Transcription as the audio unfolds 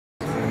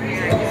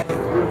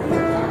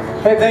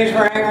Hey, thanks for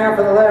hanging out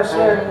for the last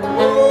set.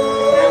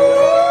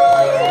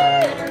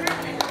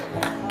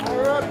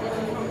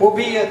 We'll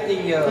be at the,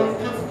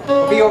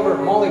 we'll be over at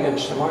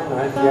Mulligan's tomorrow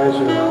night. You guys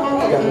have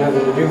got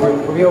nothing to do.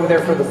 We'll be over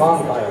there for the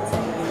bonfire.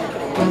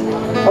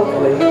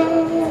 Hopefully.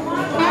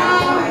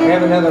 We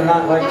have another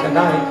night like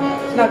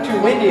tonight. It's not too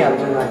windy out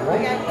tonight,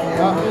 right?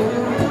 No.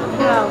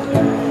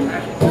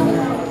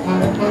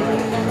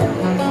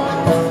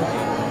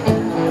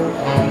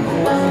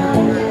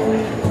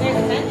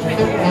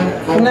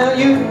 Now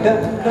you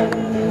done,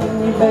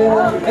 you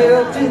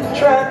better to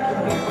try to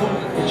be cool.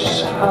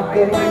 It's how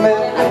getting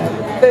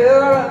mad,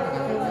 better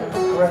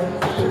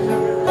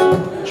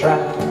try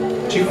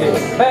to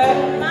get back.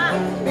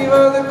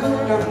 Before the cool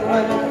done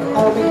wet,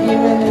 I'll be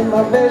giving it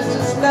my best.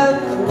 It's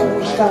nothing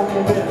gonna stop me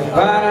with the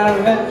fire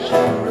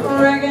invention.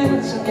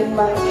 Reagan's in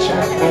my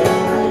child.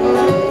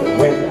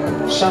 When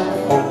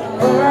someone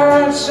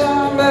burns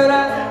some, but I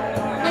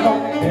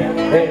don't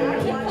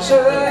care.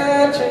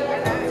 Searching.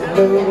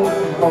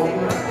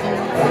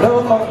 No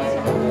more,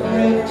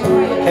 it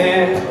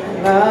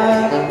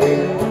cannot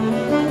wait.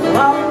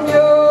 I'm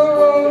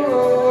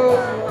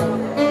yours,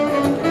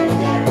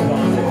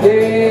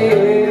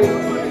 yeah.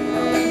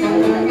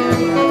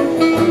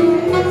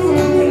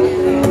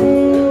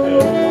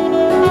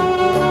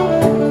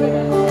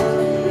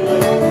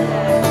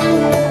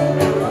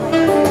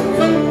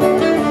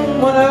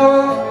 When I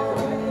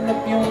open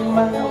up your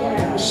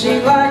mind, see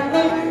like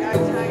me,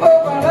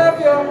 open up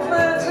your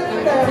mind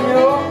and damn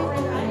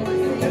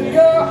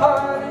your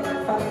heart and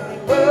find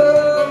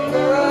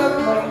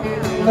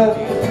love.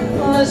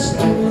 Let's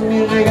do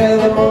music in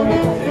the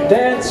morning,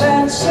 dance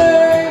and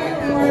sing.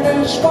 We're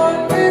just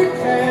one big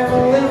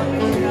family.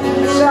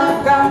 It's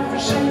our God for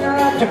singer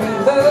out to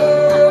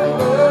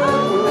love.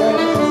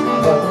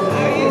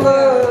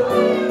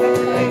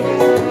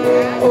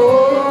 Oh,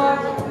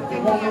 I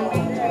want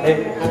it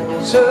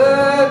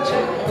such a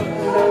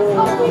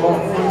no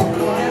more.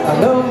 I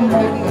know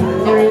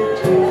it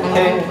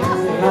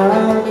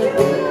cannot be.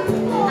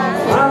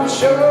 I'm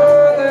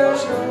sure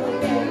there's no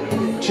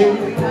need to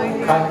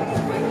cry.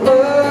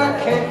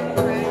 Look at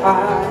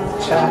our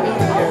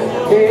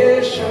child.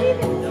 Yes,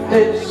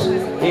 this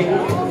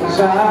is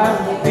our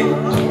fate.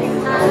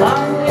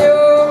 I'm yours.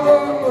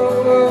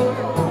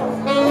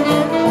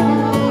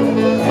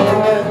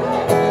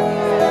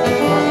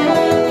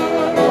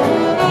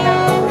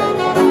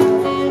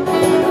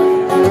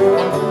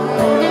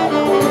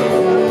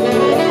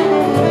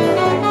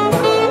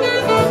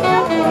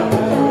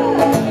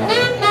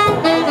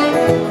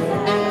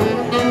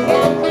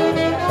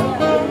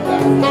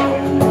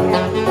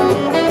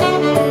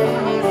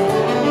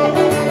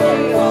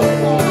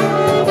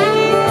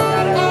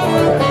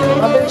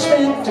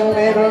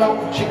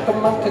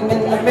 Mountain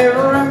in the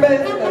mirror and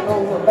bend and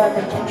over back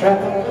into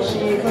traffic to see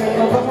if we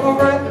can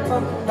over and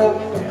up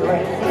the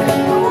brain.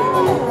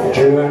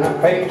 Drew in her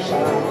face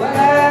and I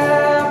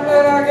laughed,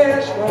 but I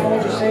guess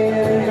what you say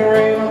is a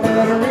real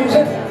better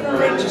reason. The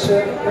richest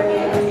of the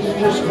babies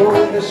just for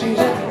the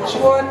season. It's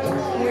what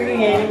we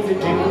aim to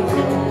do.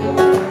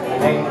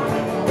 And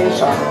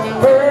it's our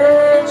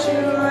virtue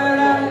and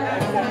I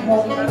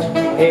want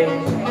it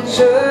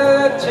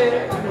certain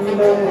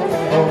no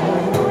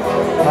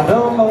more.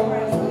 No more.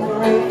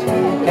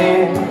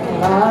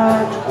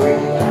 Cannot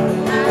wait.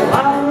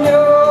 I'm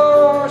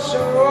yours, so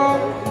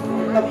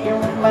open up your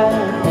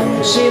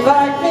mind. See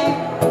like me,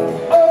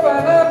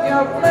 open up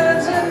your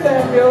plans and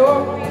then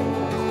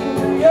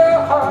your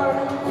heart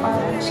and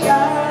mind.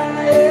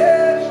 Sky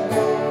is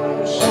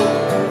yours. So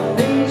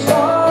these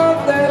are,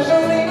 there's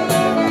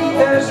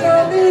no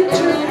need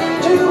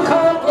to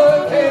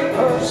complicate.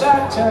 'Cause I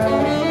tell you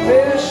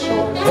this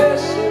or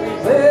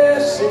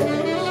this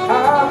is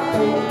how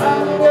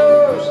I'm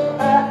yours.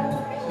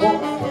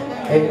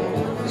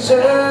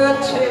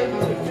 Certain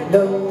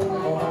no more,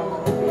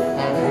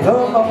 no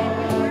more,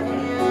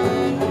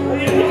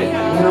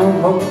 no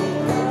more.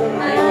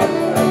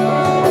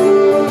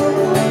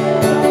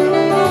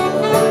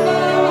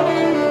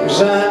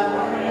 'Cause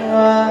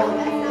I'm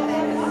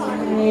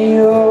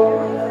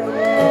yours.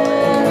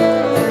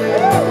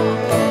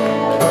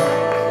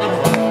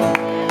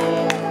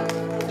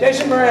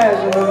 Jason Mraz,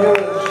 I'm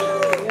yours.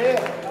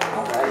 Yeah,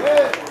 all right,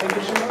 good. Thank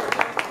you so much.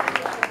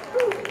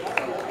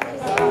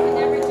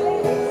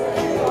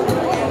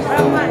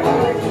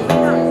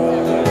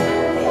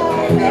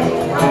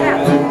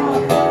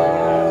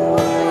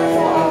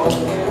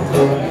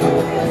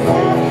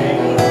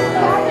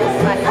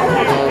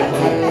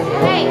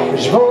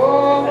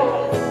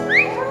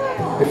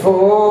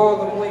 Before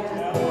the winter,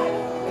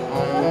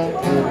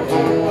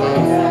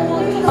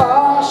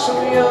 oh, so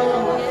young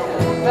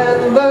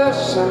and the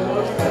sun.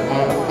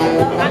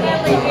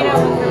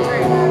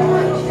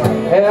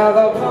 Yeah,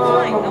 the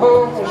one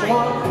both was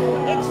one.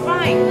 It's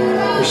fine.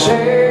 You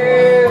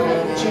said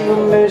that you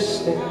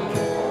missed it.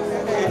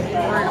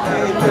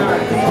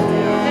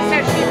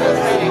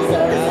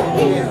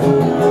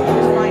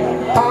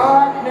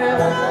 Partner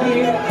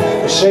here,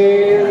 the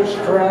sailors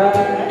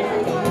cry.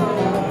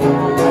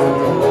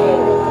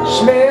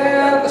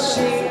 Smell the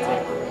sea,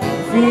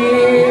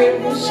 feel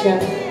the sky.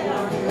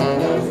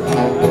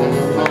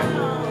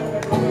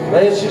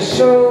 Let your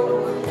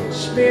soul,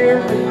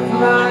 spirit,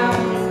 fly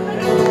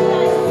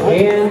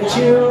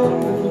into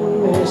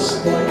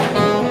this day.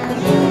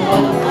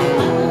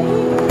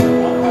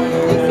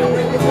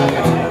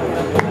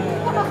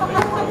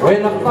 When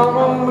the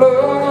phone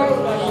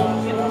blows,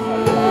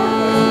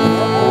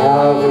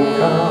 I will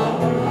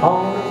come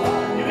home.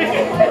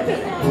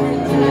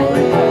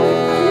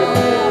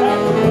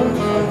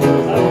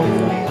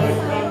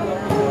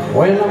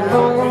 When the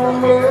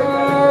phone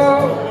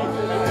blows,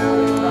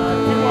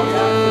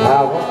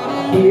 I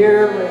won't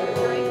hear it.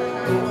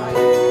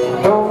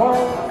 Don't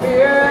want to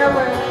hear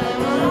it.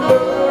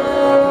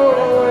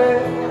 Blow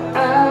it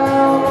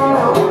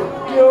out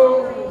your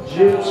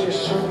gypsy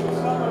song.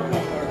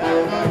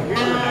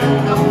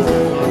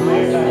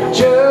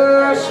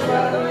 Just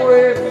my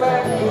way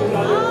back in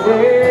the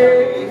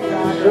days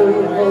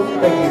of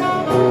pain.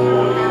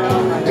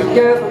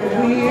 Together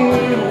we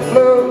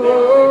float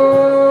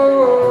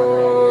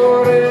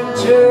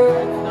into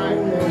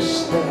this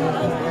thing.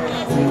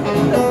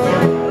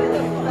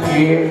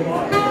 Yeah.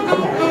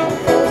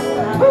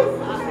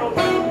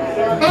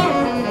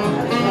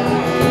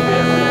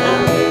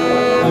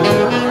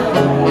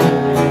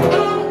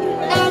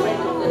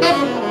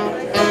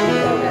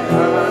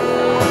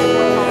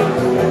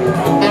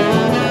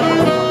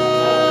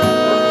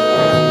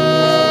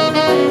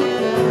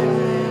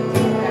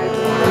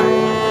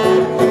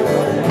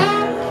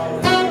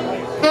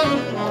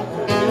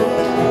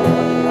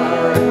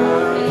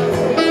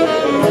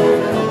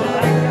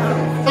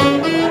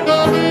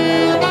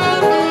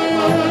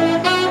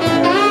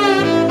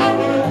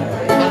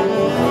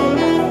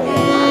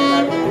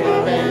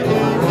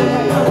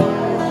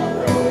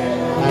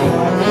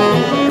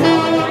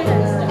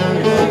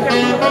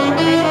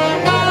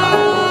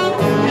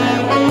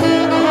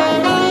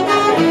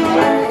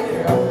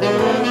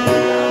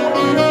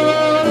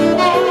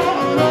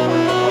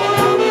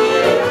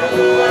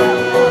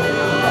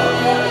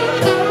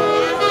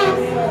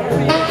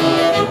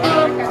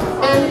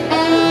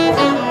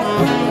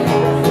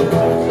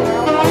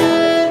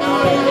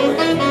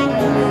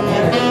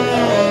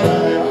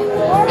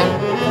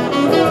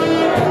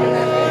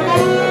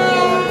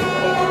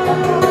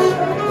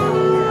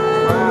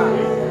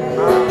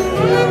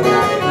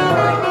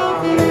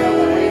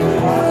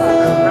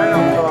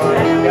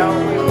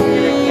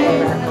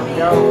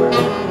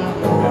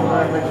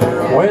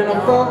 When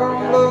I'm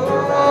fucking low,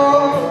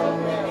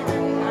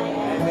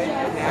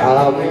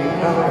 I'll be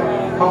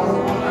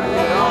home.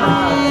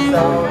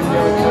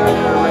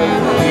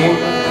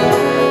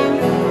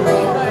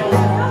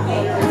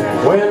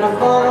 When I'm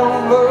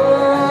fucking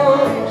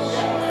low,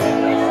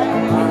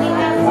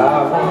 I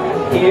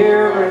won't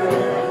hear it.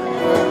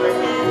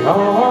 I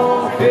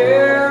won't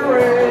hear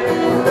it.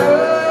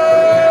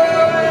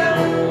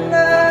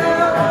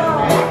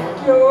 Now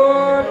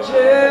your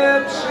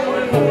gypsy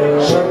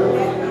soul.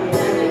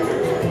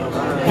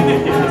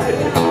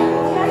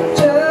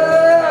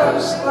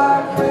 Just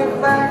like way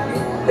back in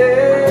the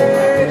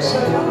days of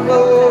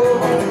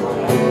old.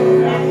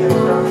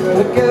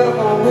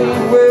 Together we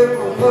will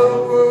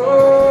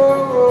float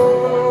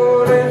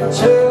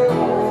into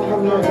the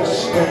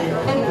mistake.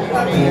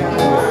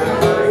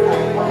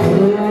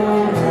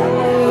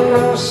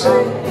 I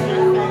say,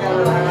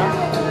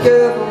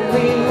 together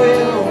we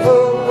will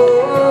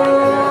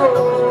float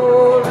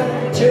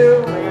into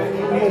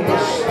the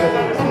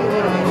mistake.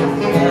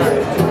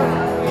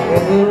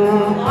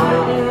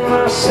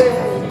 I say,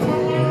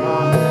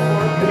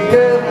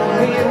 together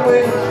we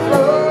will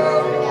float.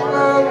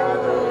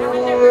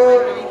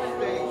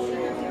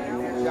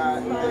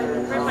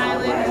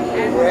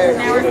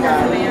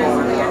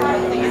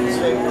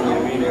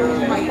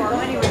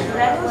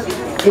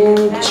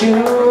 Into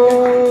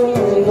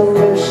the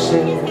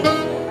missing.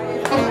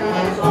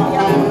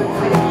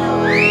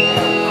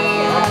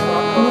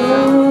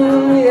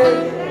 Yeah.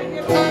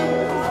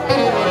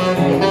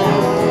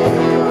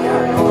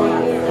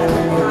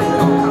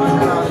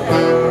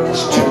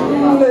 It's too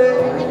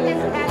late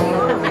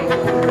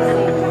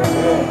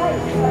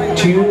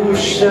to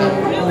shine.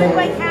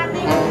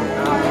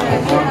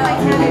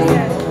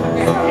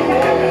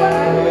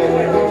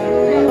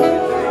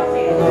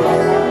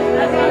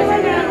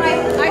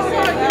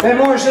 And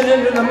Morrison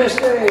into the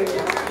mistake.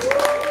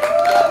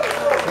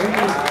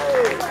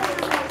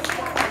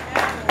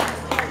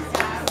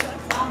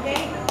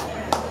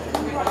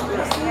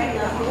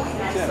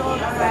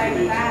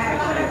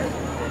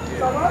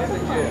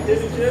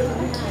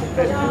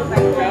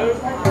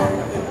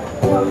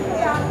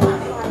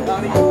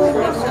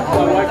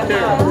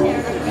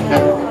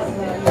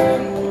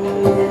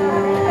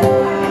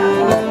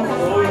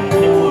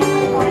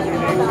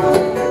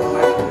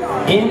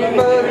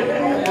 Anybody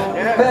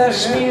pass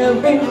me a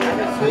beat?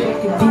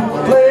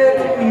 Play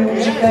the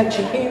music that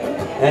you hear,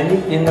 and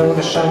if you know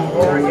the song,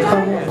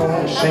 come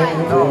on, sing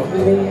with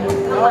me.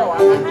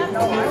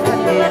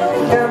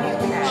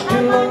 To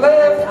the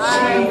left,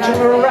 see to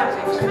the right.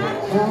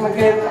 When I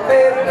get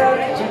faded out,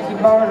 tiki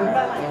bar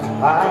tonight,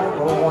 I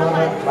will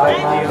wanna like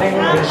my name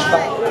is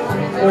back.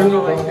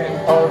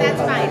 That's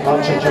fine.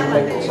 Bunch of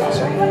Jamaicans and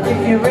say,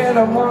 if you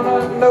really wanna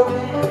know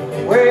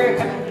where you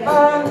can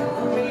find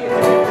me,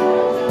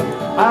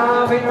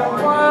 I'll be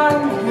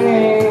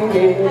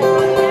wandering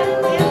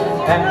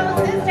down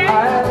the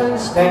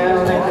islands,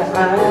 down in the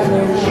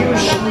islands. You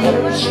should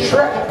lose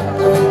track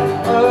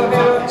of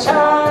your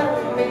time.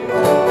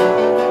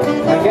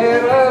 I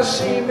get a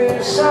sea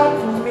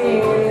beside me,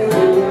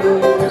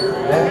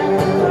 down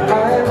in the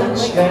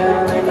islands,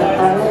 down in the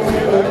islands.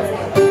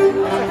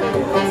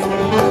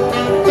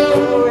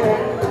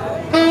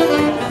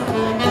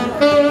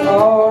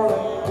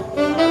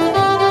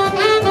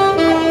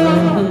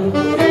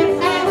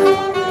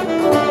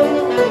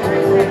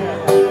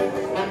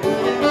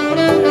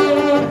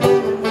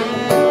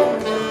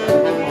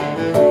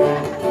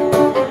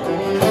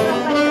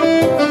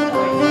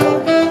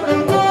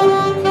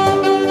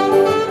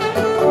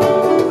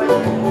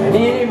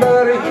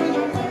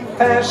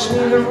 Pass me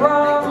the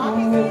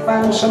rum, you'll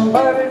find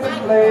somebody to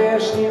play a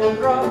steel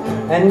drum.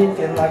 And if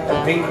you like the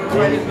beat,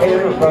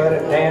 everybody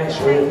dance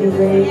with you,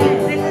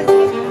 baby.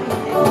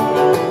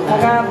 I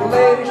got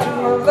ladies to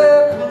my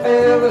left,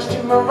 fellas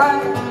to my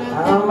right.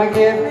 I'ma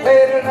get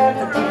faded at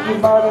the tiki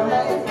bar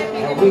tonight,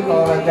 and we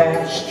gonna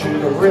dance to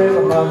the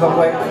rhythm of the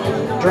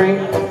waves, drink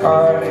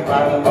Bacardi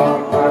by the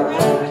bonfire.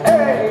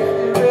 Hey,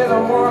 you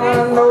really wanna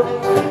know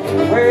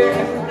where you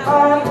can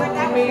find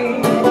me?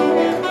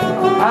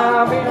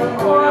 I'll be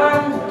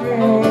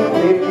wandering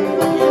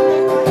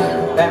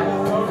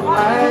down the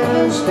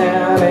islands,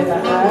 down in the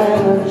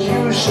islands.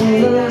 You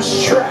should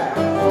lose track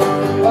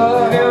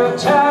of your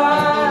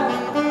time.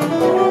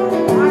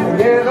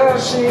 Get a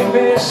seat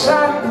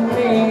beside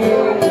me,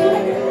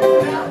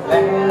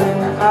 down in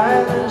the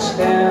islands,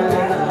 down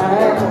in the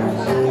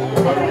islands.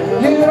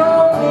 You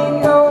don't need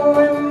no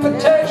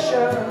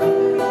invitation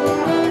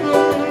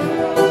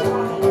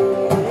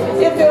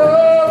if you're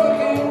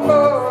looking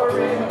for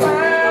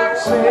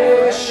relaxation.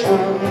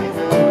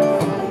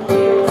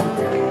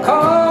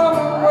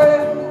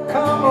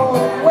 Come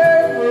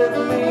away with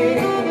me,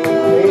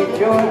 make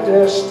your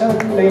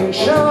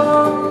destination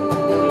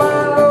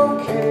my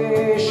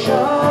location.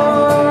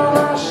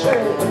 I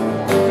say,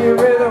 if you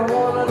really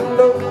wanna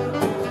know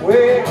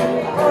where you can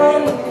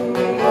find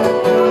me,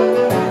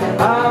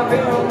 I've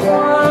been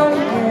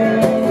wandering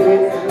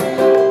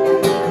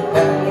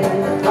down in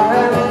the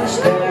islands,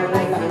 down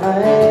in the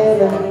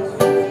islands.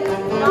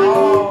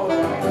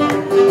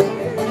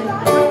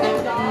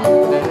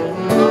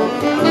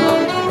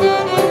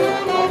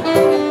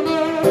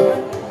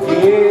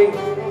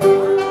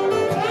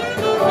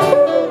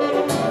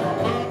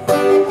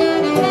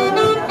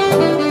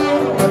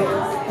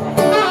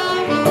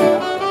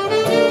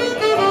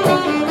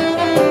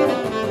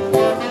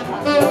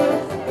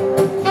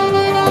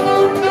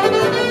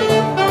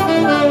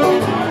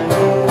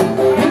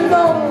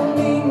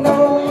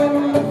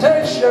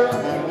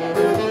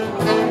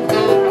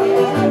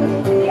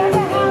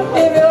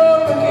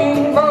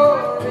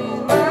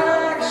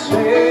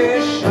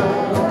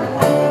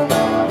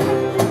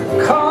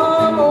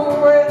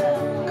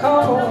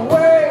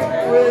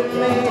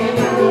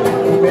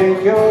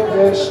 Your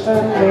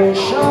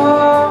destination,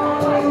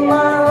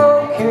 my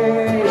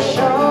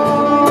location.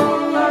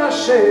 I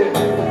said,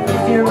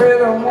 if you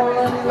really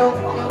wanna know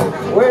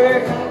where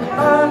you can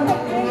find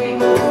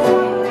me,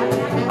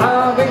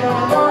 I'll be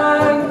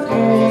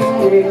wandering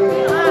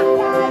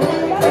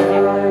down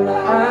in the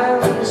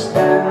islands,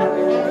 down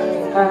in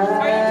the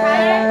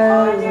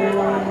islands.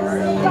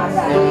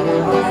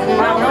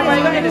 Nobody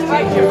look at this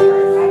picture.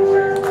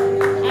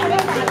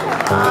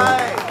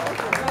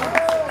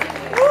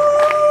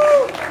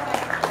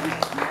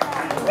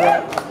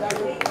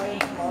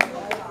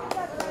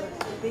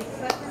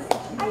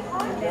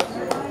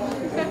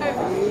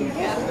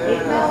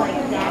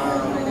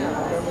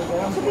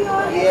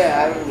 Yeah,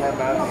 I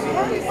remember. I've seen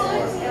it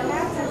before.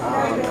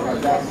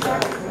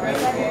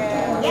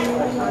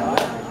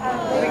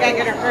 We gotta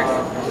get her first.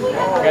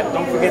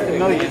 Don't forget the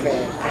million.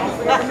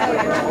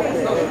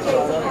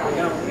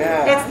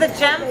 Yeah. It's the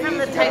gem from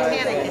the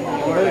Titanic.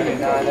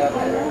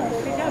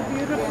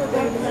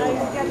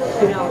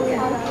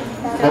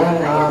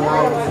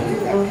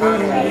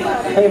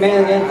 Hey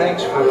man, again,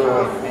 thanks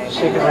for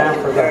sticking around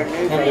for the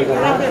end of the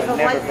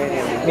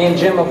night. Me and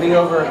Jim will be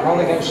over at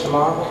Mulligan's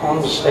tomorrow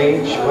on the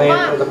stage,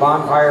 laying for the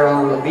bonfire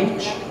on the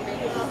beach.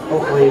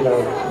 Hopefully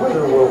the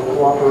weather will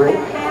cooperate.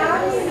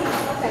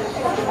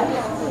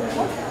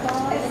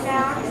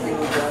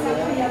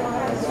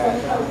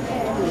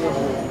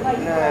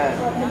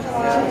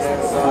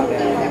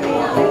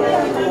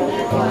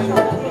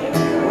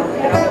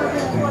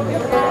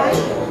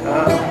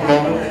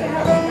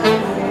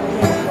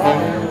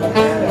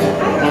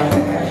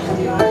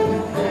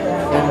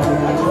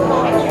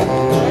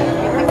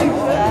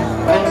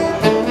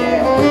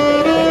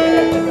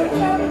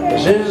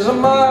 This is a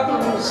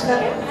marvelous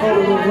night for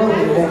the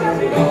lonely.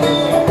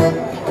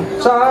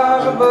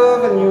 Stars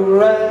above and you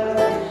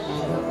rise,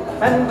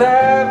 and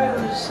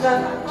fabulous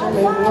night to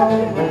make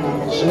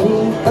romance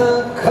beneath the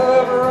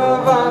cover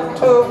of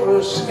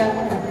October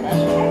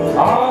skies.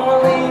 All the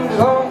leaves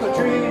on the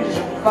trees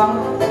are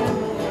fall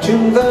to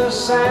the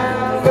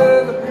sound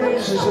of the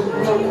breezes that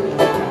blow.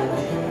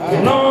 You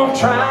know I'm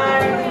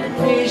trying to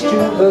please to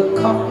the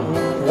calm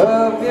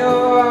of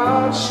your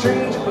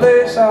heartstrings,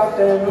 play soft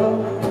and low,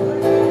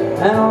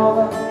 and all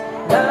the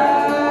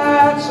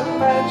nights of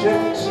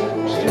magic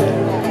seems to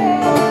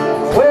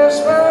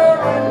whisper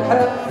and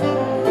hush.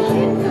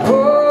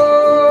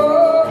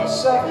 Oh, the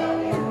soft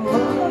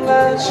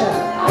moonlight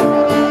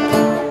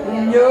shine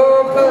in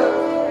your blood.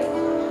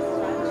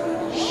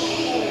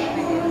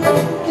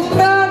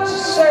 Not to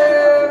say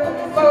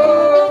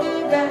before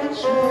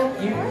dance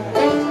with you,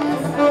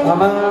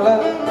 my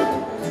love.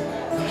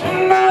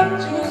 Not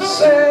to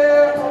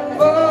say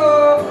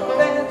before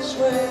dance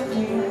with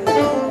you,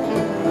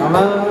 my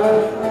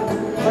love.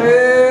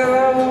 Well, I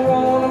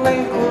wanna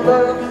make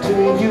love to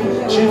you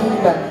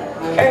tonight.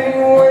 Can't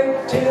wait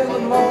till the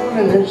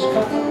morning is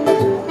come.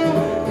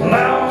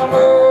 Now I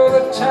know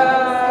the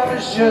time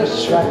is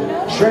just right.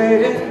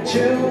 Straight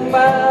into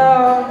my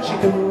arms you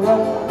can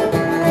run.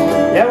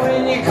 Yeah,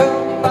 when you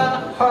come, my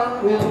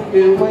heart will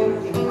be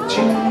waiting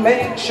to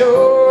make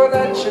sure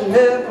that you're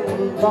never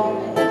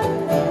alone.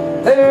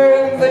 There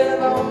and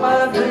then all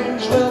my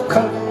dreams will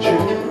come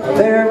true.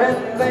 There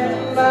and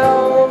then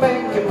I'll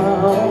make you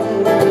my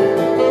own.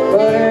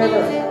 But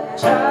every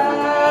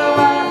time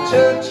I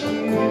touch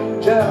you,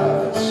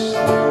 just I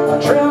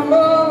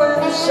tremble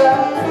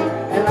inside,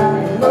 and I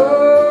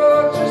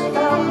know just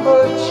how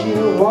much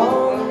you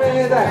want me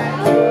that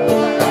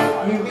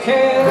you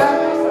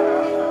cannot.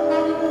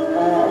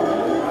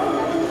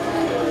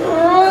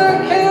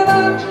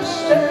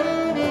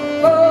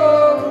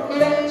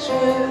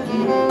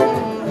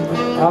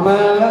 My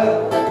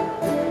love,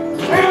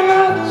 I'm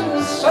not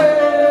to say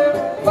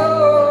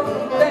before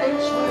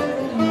dance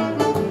with you.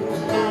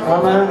 My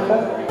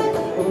love,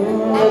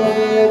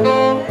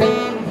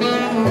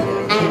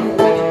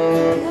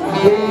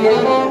 yeah, yeah.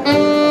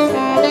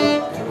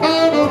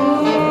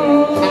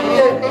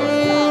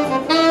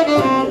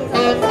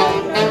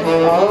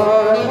 All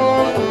right.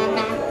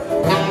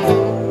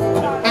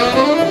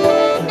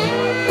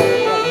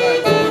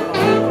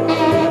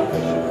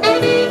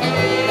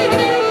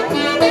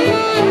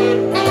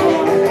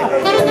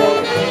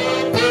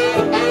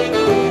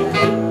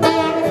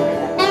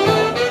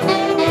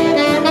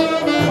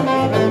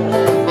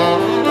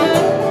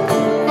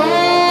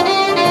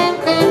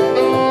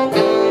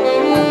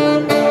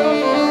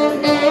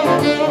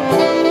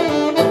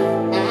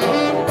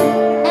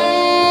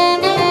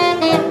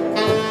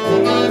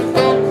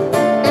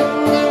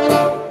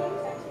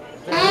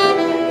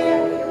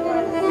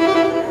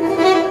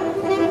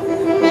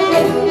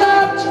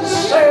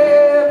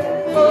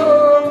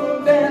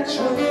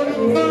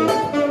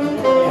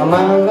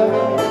 My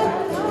love,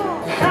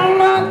 how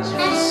much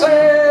you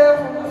say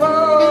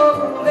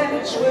more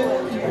dance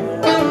with you.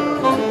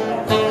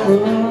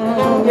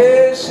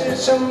 Yes,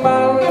 it's a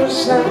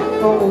marvelous night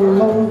for a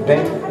long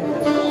dance.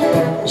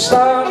 The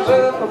stars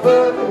up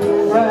above the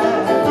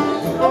rise.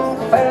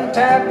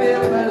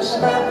 Fantabulous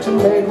night to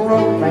make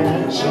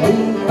romance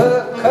beneath the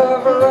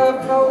cover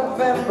of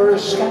November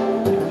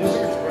skies.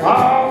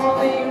 All the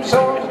leaves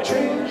on the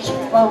trees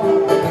are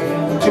falling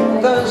to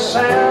the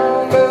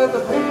sound of the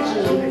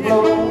breezes that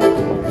blow.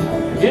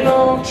 You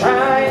know I'm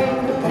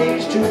trying to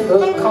please to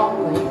the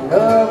calling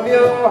of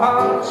your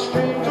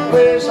heartstrings to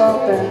play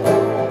soft and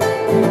low.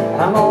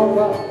 I'm all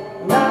the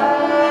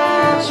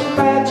nights of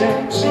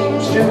magic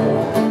seems to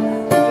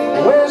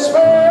whisper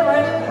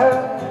and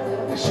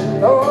hush,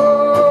 and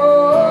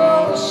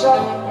oh, the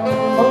soft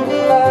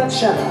moonlight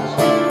shines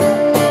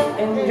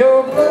in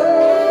your blood.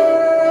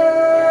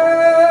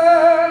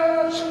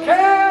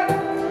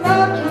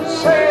 Cannot just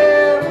say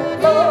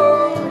no,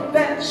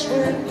 dance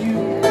with you.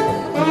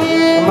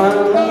 My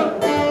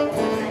love,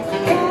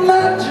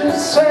 cannot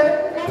just say,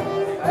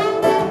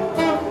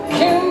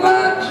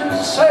 cannot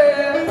just say,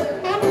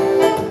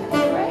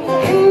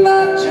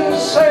 cannot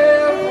just say,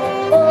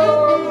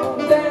 oh,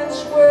 dance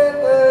with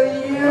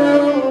you.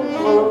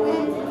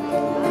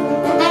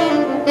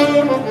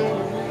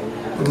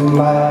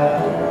 My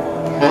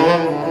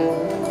love.